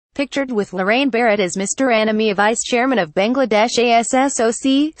pictured with Lorraine Barrett as Mr. Anami, Vice Chairman of Bangladesh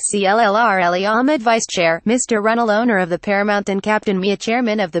ASSOC, CLLR Ali Ahmed Vice Chair, Mr. Runnel owner of the Paramount and Captain Mia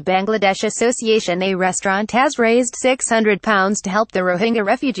Chairman of the Bangladesh Association. A restaurant has raised £600 to help the Rohingya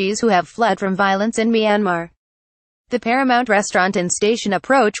refugees who have fled from violence in Myanmar. The Paramount Restaurant and Station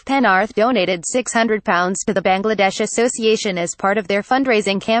Approach, Penarth, donated £600 to the Bangladesh Association as part of their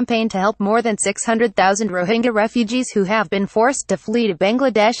fundraising campaign to help more than 600,000 Rohingya refugees who have been forced to flee to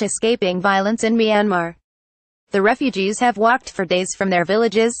Bangladesh escaping violence in Myanmar. The refugees have walked for days from their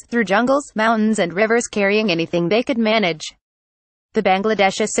villages, through jungles, mountains and rivers, carrying anything they could manage. The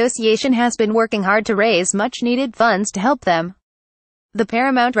Bangladesh Association has been working hard to raise much-needed funds to help them. The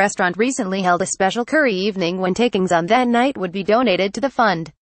Paramount Restaurant recently held a special curry evening when takings on that night would be donated to the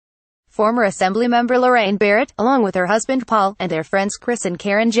fund. Former Assemblymember Lorraine Barrett, along with her husband Paul, and their friends Chris and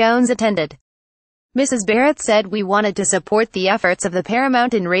Karen Jones attended. Mrs. Barrett said, "We wanted to support the efforts of the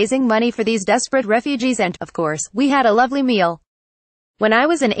Paramount in raising money for these desperate refugees and, of course, we had a lovely meal. When I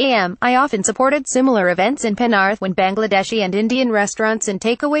was in AM, I often supported similar events in Penarth when Bangladeshi and Indian restaurants and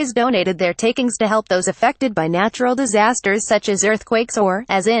takeaways donated their takings to help those affected by natural disasters such as earthquakes or,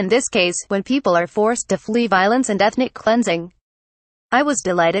 as in this case, when people are forced to flee violence and ethnic cleansing. I was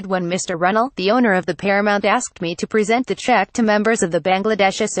delighted when Mr. Runnel, the owner of the Paramount, asked me to present the check to members of the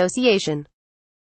Bangladesh Association.